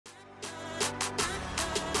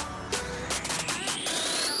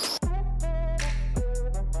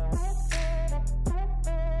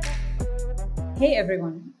Hey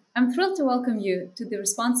everyone, I'm thrilled to welcome you to the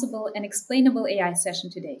Responsible and Explainable AI session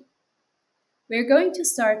today. We're going to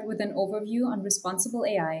start with an overview on Responsible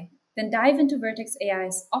AI, then dive into Vertex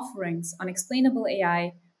AI's offerings on Explainable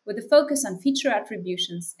AI with a focus on feature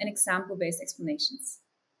attributions and example-based explanations.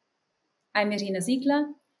 I'm Irina Ziegler,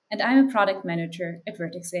 and I'm a product manager at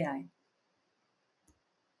Vertex AI.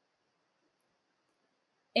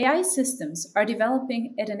 AI systems are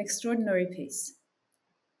developing at an extraordinary pace,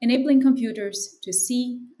 enabling computers to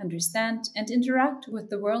see, understand, and interact with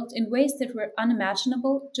the world in ways that were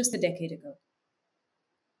unimaginable just a decade ago.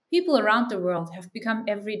 People around the world have become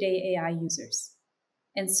everyday AI users,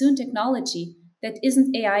 and soon technology that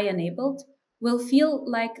isn't AI-enabled will feel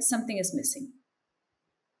like something is missing.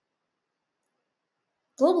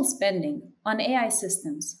 Global spending on AI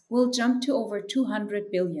systems will jump to over $200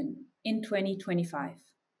 billion in 2025.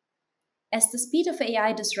 As the speed of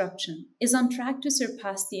AI disruption is on track to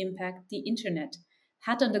surpass the impact the internet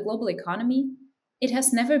had on the global economy, it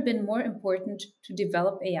has never been more important to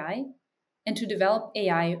develop AI and to develop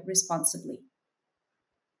AI responsibly.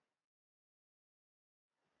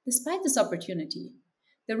 Despite this opportunity,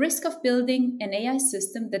 the risk of building an AI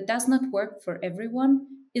system that does not work for everyone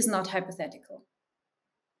is not hypothetical.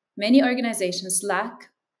 Many organizations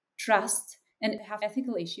lack trust and have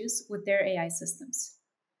ethical issues with their AI systems.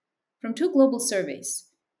 From two global surveys,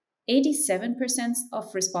 87%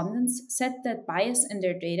 of respondents said that bias in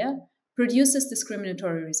their data produces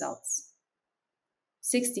discriminatory results.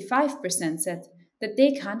 65% said that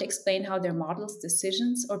they can't explain how their models'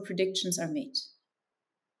 decisions or predictions are made.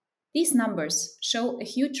 These numbers show a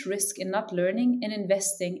huge risk in not learning and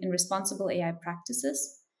investing in responsible AI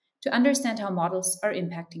practices to understand how models are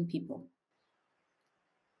impacting people.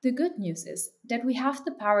 The good news is that we have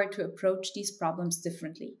the power to approach these problems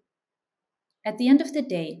differently. At the end of the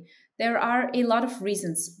day, there are a lot of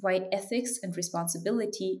reasons why ethics and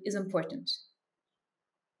responsibility is important.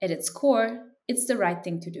 At its core, it's the right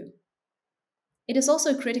thing to do. It is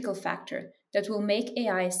also a critical factor that will make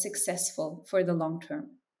AI successful for the long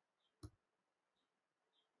term.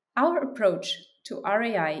 Our approach to our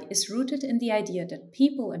AI is rooted in the idea that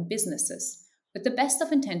people and businesses, with the best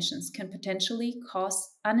of intentions, can potentially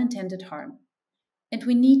cause unintended harm, and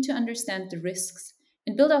we need to understand the risks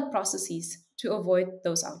and build out processes to avoid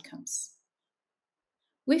those outcomes.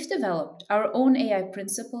 We've developed our own AI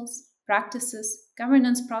principles, practices,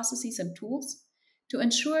 governance processes, and tools to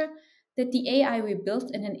ensure that the AI we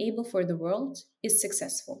build and enable for the world is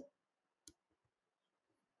successful.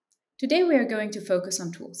 Today, we are going to focus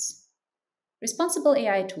on tools. Responsible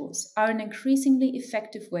AI tools are an increasingly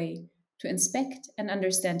effective way to inspect and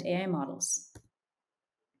understand AI models.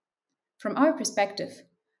 From our perspective,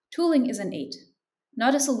 tooling is an aid,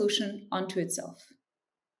 not a solution unto itself.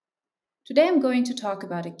 Today I'm going to talk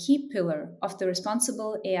about a key pillar of the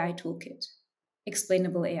Responsible AI Toolkit,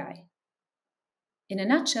 Explainable AI. In a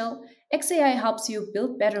nutshell, XAI helps you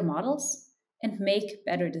build better models and make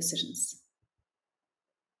better decisions.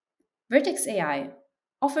 Vertex AI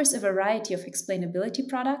offers a variety of explainability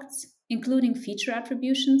products, including feature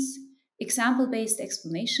attributions, example-based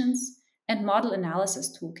explanations, and model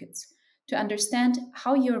analysis toolkits to understand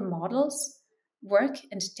how your models work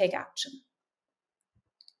and take action.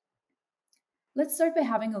 Let's start by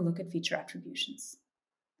having a look at feature attributions.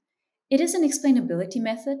 It is an explainability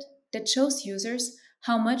method that shows users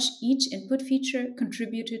how much each input feature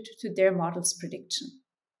contributed to their model's prediction.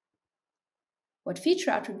 What feature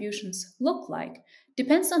attributions look like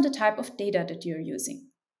depends on the type of data that you're using.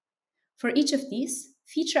 For each of these,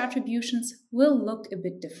 feature attributions will look a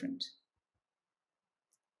bit different.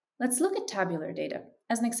 Let's look at tabular data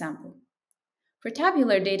as an example. For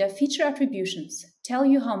tabular data, feature attributions tell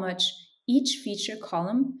you how much each feature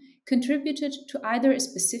column contributed to either a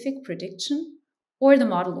specific prediction or the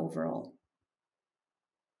model overall.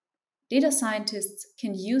 Data scientists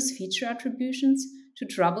can use feature attributions to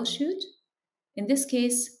troubleshoot. In this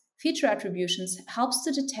case, feature attributions helps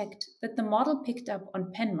to detect that the model picked up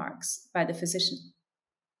on pen marks by the physician.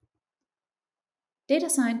 Data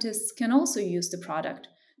scientists can also use the product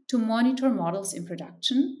to monitor models in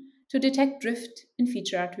production to detect drift in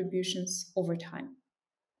feature attributions over time.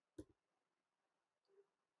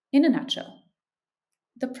 In a nutshell,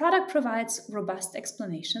 the product provides robust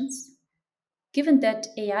explanations. Given that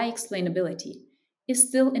AI explainability is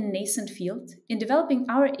still a nascent field, in developing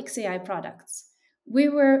our XAI products, we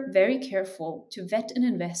were very careful to vet and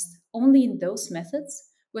invest only in those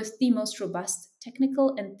methods with the most robust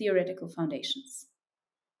technical and theoretical foundations.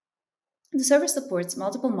 The service supports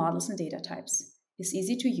multiple models and data types, is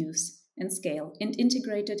easy to use and scale, and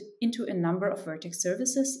integrated into a number of Vertex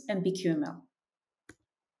services and BQML.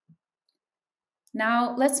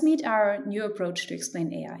 Now let's meet our new approach to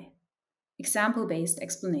explain AI, example-based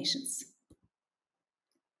explanations.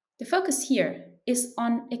 The focus here is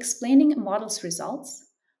on explaining a model's results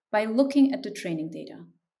by looking at the training data.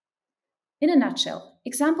 In a nutshell,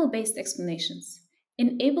 example-based explanations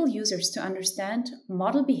enable users to understand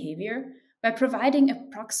model behavior by providing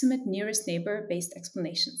approximate nearest neighbor-based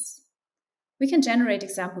explanations. We can generate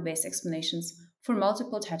example-based explanations for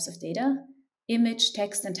multiple types of data: image,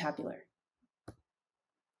 text, and tabular.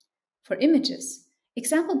 For images,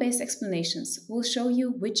 example-based explanations will show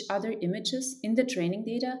you which other images in the training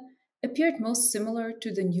data appeared most similar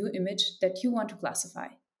to the new image that you want to classify.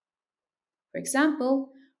 For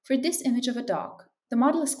example, for this image of a dog, the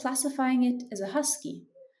model is classifying it as a husky,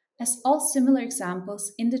 as all similar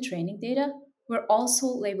examples in the training data were also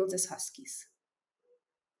labeled as huskies.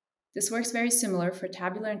 This works very similar for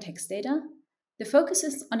tabular and text data. The focus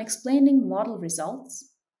is on explaining model results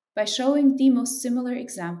by showing the most similar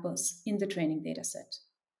examples in the training dataset.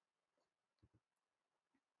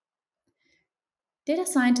 Data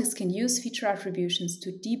scientists can use feature attributions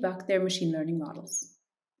to debug their machine learning models.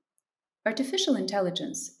 Artificial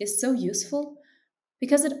intelligence is so useful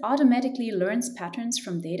because it automatically learns patterns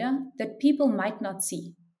from data that people might not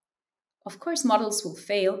see. Of course, models will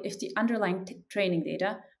fail if the underlying training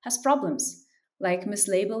data has problems, like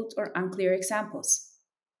mislabeled or unclear examples.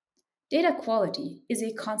 Data quality is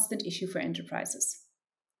a constant issue for enterprises.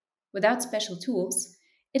 Without special tools,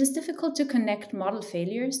 it is difficult to connect model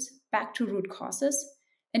failures back to root causes,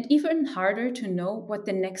 and even harder to know what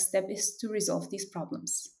the next step is to resolve these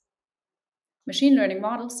problems. Machine learning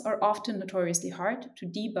models are often notoriously hard to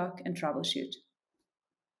debug and troubleshoot.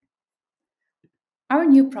 Our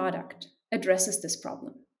new product addresses this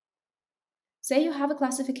problem. Say you have a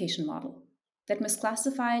classification model that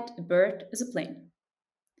misclassified a bird as a plane.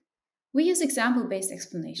 We use example-based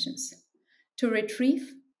explanations to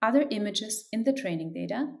retrieve other images in the training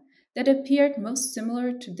data that appeared most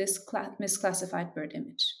similar to this misclassified bird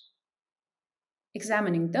image.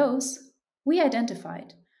 Examining those, we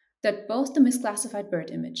identified that both the misclassified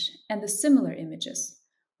bird image and the similar images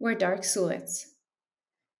were dark silhouettes.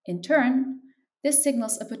 In turn, this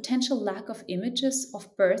signals a potential lack of images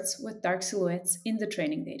of birds with dark silhouettes in the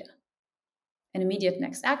training data. An immediate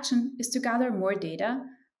next action is to gather more data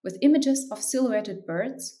with images of silhouetted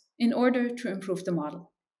birds in order to improve the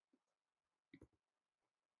model.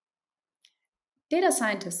 Data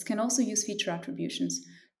scientists can also use feature attributions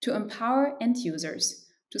to empower end users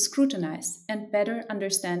to scrutinize and better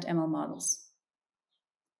understand ML models.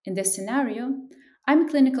 In this scenario, I'm a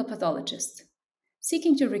clinical pathologist,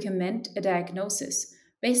 seeking to recommend a diagnosis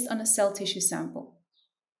based on a cell tissue sample.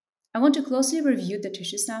 I want to closely review the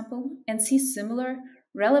tissue sample and see similar,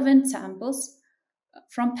 relevant samples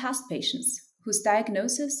from past patients whose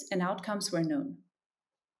diagnosis and outcomes were known.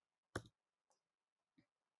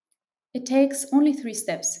 It takes only 3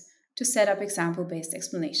 steps to set up example-based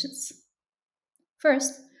explanations.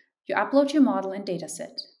 First, you upload your model and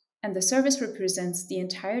dataset, and the service represents the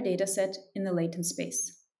entire dataset in a latent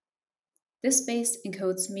space. This space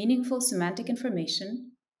encodes meaningful semantic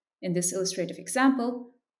information, in this illustrative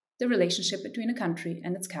example, the relationship between a country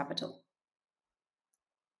and its capital.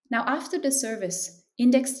 Now, after the service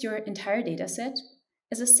indexed your entire dataset,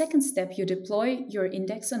 as a second step, you deploy your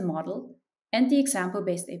index and model, and the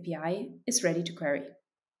example-based API is ready to query.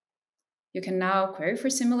 You can now query for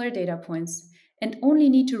similar data points and only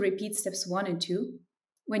need to repeat steps 1 and 2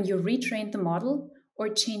 when you retrain the model or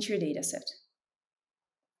change your dataset.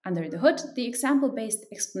 Under the hood, the example-based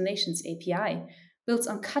explanations API builds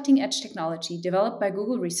on cutting-edge technology developed by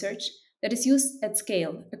Google Research that is used at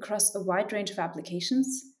scale across a wide range of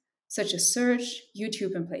applications, such as search,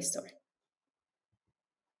 YouTube, and Play Store.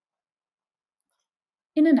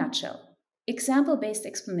 In a nutshell, example-based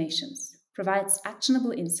explanations provides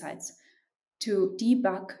actionable insights to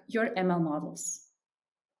debug your ML models.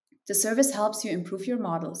 The service helps you improve your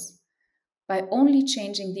models by only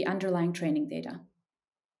changing the underlying training data.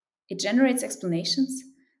 It generates explanations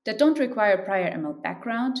that don't require prior ML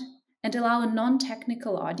background and allow a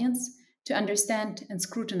non-technical audience to understand and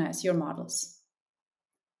scrutinize your models.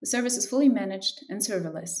 The service is fully managed and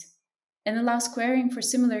serverless and allows querying for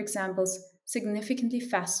similar examples significantly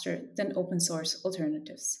faster than open source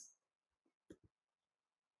alternatives.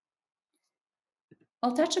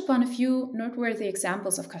 I'll touch upon a few noteworthy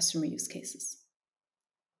examples of customer use cases.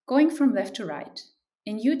 Going from left to right,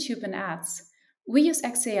 in YouTube and ads, we use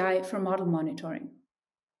XAI for model monitoring.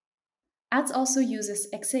 Ads also uses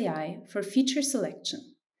XAI for feature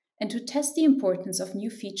selection and to test the importance of new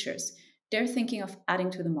features they're thinking of adding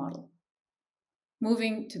to the model.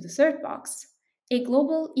 Moving to the third box, A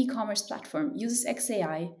global e-commerce platform uses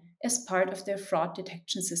XAI as part of their fraud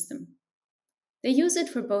detection system. They use it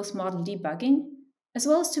for both model debugging as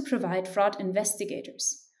well as to provide fraud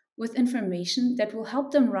investigators with information that will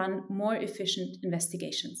help them run more efficient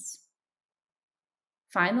investigations.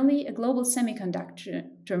 Finally, a global semiconductor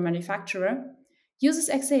manufacturer uses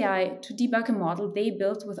XAI to debug a model they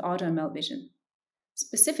built with AutoML vision,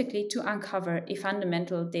 specifically to uncover a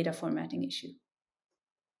fundamental data formatting issue.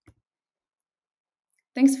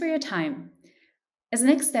 Thanks for your time. As a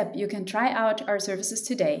next step, you can try out our services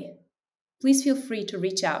today. Please feel free to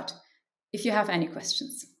reach out if you have any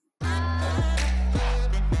questions.